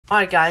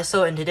Alright guys,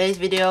 so in today's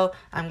video,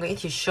 I'm going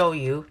to show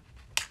you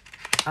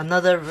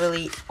another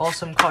really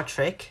awesome card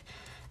trick.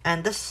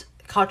 And this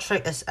card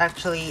trick is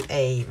actually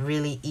a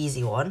really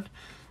easy one.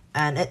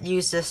 And it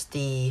uses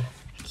the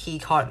key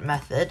card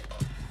method.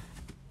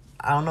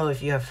 I don't know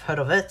if you have heard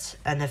of it.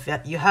 And if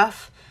you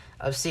have,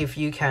 I'll see if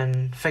you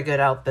can figure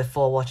it out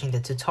before watching the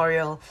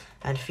tutorial.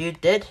 And if you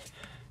did,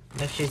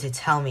 make sure to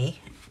tell me.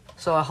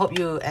 So I hope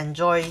you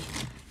enjoy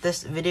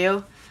this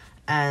video.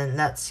 And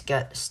let's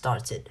get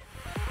started.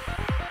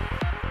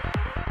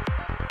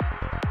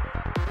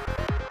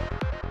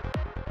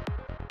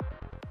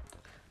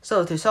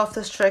 So to solve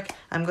this trick,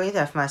 I'm going to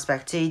have my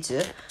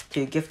spectator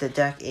to give the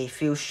deck a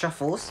few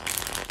shuffles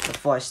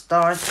before I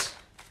start.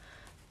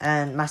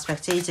 And my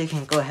spectator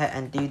can go ahead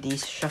and do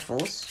these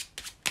shuffles.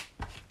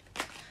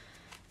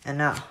 And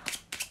now,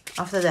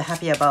 after they're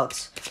happy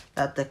about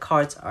that the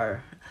cards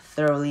are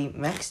thoroughly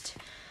mixed,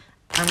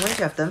 I'm going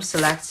to have them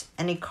select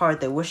any card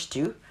they wish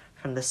to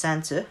from the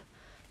center.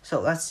 So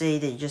let's say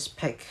they just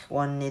pick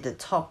one near the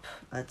top.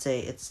 Let's say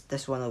it's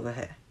this one over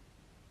here.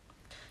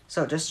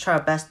 So just try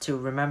our best to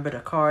remember the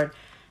card,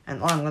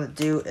 and all I'm going to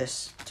do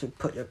is to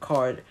put your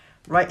card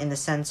right in the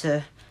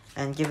center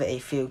and give it a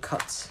few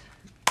cuts,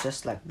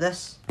 just like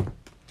this.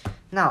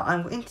 Now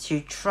I'm going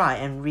to try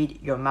and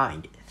read your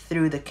mind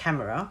through the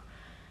camera,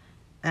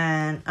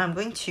 and I'm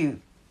going to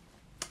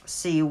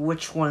see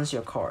which one's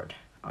your card,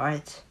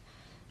 alright?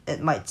 It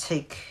might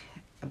take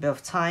a bit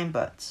of time,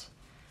 but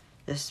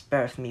just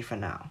bear with me for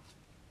now.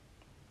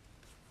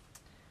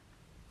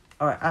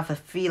 Alright, I have a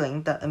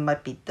feeling that it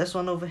might be this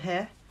one over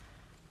here,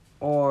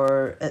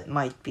 or it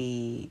might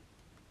be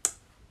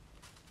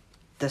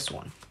this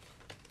one.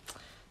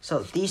 So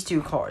these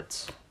two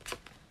cards,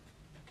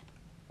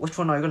 which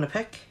one are you going to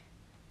pick?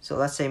 So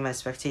let's say my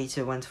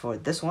spectator went for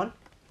this one.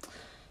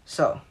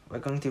 So we're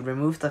going to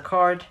remove the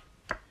card,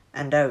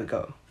 and there we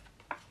go.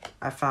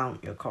 I found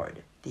your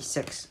card, the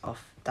 6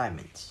 of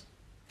diamonds.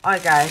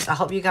 Alright guys, I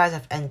hope you guys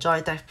have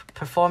enjoyed that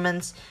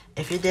performance.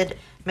 If you did,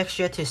 make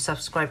sure to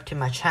subscribe to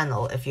my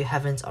channel if you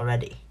haven't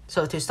already.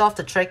 So to solve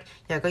the trick,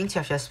 you're going to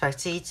have your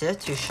spectator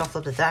to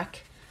shuffle the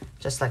deck,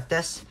 just like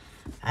this.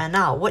 And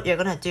now what you're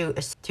going to do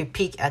is to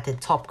peek at the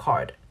top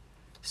card.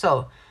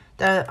 So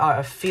there are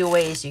a few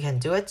ways you can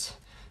do it.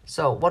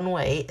 So one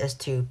way is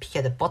to peek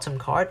at the bottom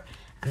card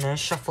and then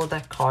shuffle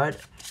that card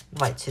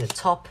right to the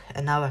top.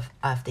 And now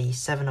I have the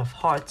 7 of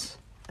hearts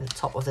at the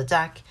top of the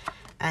deck.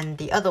 And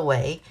the other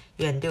way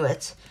you can do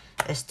it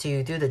is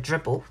to do the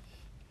dribble,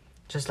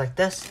 just like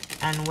this.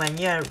 And when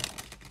you're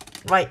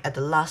right at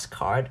the last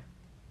card,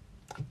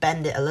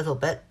 bend it a little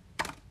bit,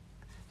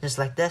 just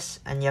like this,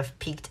 and you have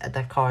peeked at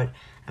that card,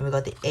 and we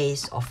got the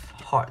Ace of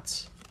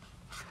Hearts.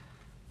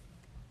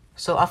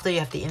 So after you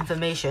have the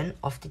information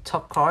of the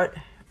top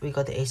card, we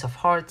got the Ace of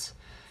Hearts.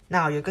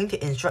 Now you're going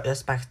to instruct your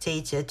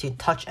spectator to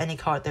touch any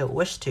card they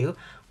wish to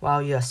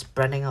while you're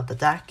spreading out the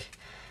deck.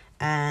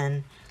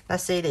 And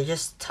let's say they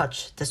just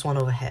touch this one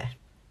over here.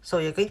 So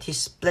you're going to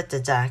split the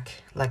deck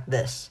like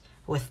this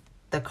with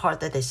the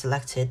card that they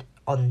selected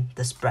on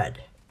the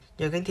spread.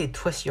 You're going to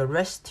twist your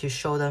wrist to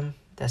show them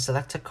their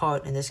selected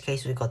card. In this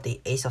case, we got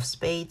the Ace of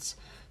Spades,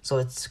 so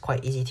it's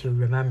quite easy to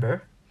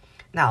remember.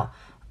 Now,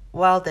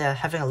 while they're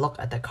having a look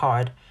at the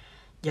card,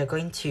 you're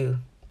going to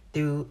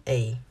do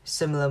a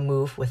similar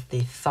move with the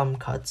thumb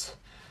cut,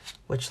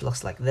 which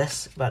looks like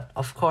this. But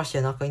of course,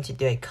 you're not going to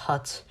do a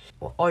cut.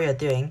 All you're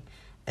doing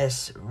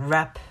is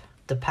wrap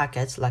the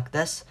packets like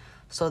this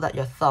so that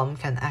your thumb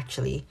can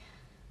actually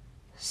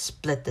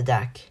split the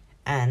deck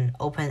and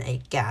open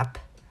a gap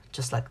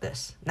just like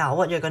this. Now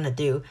what you're gonna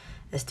do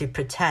is to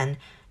pretend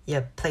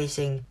you're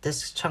placing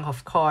this chunk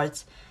of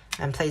cards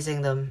and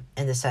placing them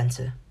in the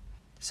center.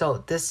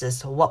 So this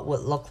is what would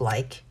look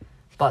like,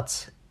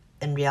 but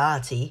in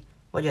reality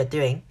what you're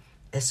doing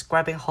is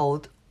grabbing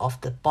hold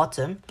of the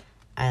bottom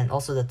and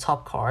also the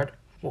top card.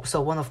 So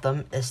one of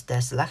them is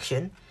their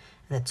selection,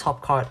 and the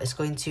top card is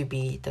going to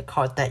be the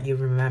card that you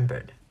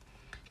remembered.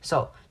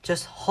 So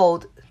just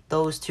hold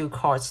those two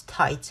cards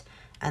tight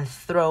and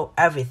throw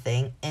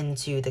everything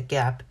into the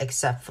gap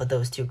except for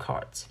those two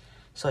cards.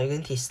 So you're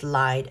going to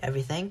slide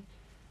everything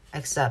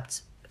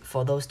except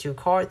for those two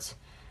cards.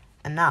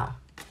 And now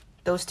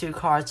those two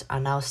cards are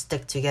now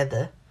stick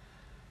together.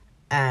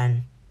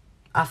 And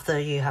after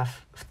you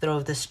have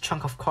thrown this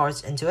chunk of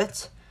cards into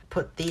it,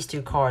 put these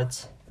two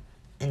cards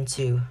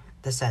into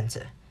the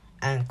center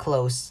and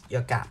close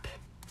your gap.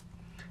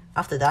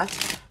 After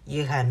that,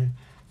 you can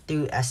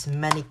do as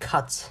many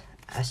cuts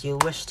as you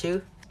wish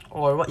to.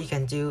 Or what you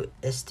can do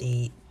is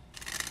the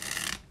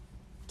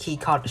key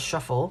card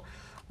shuffle,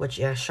 which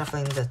you're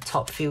shuffling the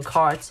top few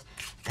cards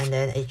and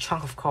then a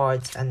chunk of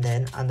cards and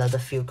then another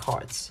few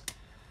cards.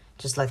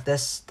 Just like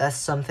this. That's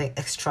something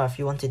extra if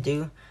you want to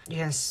do. You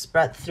can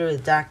spread through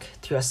the deck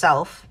to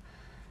yourself,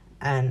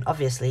 and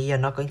obviously you're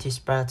not going to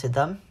spread out to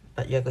them,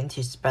 but you're going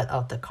to spread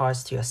out the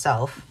cards to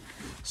yourself.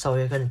 So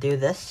you're going to do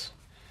this.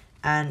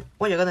 And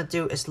what you're going to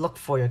do is look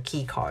for your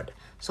key card.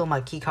 So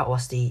my key card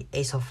was the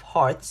Ace of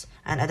Hearts,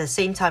 and at the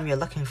same time you're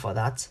looking for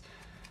that,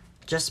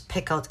 just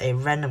pick out a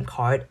random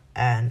card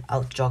and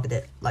out-jog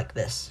it like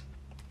this.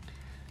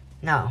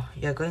 Now,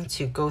 you're going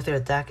to go through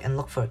the deck and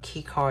look for a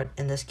key card.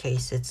 In this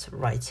case, it's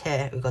right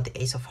here. We got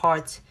the Ace of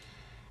Hearts.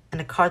 And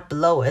the card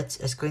below it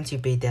is going to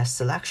be their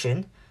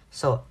selection.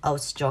 So,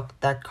 out-jog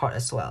that card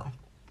as well.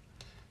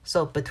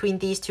 So, between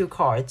these two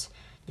cards,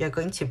 you're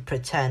going to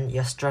pretend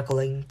you're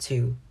struggling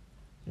to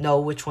know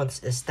which one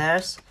is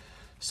theirs.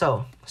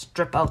 So,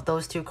 strip out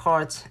those two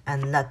cards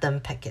and let them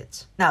pick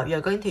it. Now,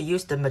 you're going to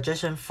use the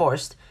Magician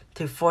Force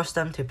to force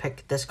them to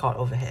pick this card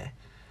over here.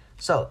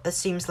 So, it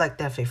seems like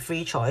they have a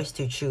free choice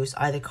to choose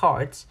either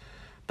cards,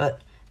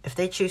 but if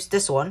they choose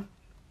this one,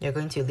 you're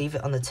going to leave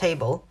it on the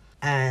table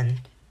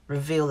and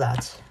reveal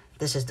that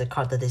this is the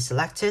card that they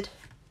selected.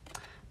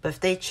 But if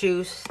they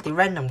choose the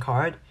random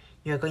card,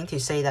 you're going to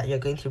say that you're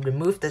going to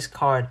remove this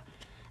card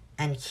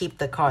and keep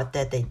the card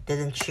that they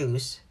didn't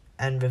choose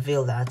and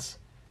reveal that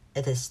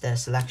it is their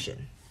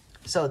selection.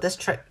 So this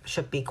trick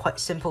should be quite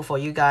simple for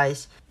you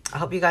guys. I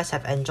hope you guys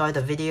have enjoyed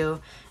the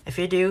video. If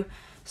you do,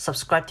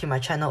 subscribe to my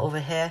channel over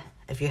here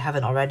if you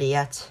haven't already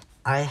yet.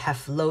 I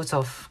have loads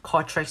of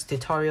card tricks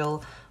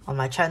tutorial on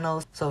my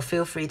channel, so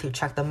feel free to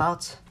check them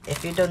out.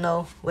 If you don't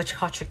know which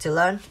card trick to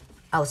learn,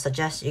 I would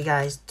suggest you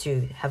guys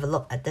to have a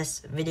look at this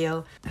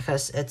video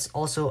because it's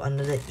also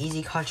another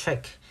easy card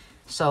trick.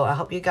 So I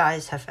hope you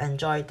guys have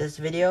enjoyed this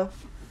video.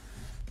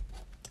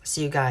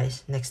 See you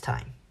guys next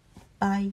time. Bye.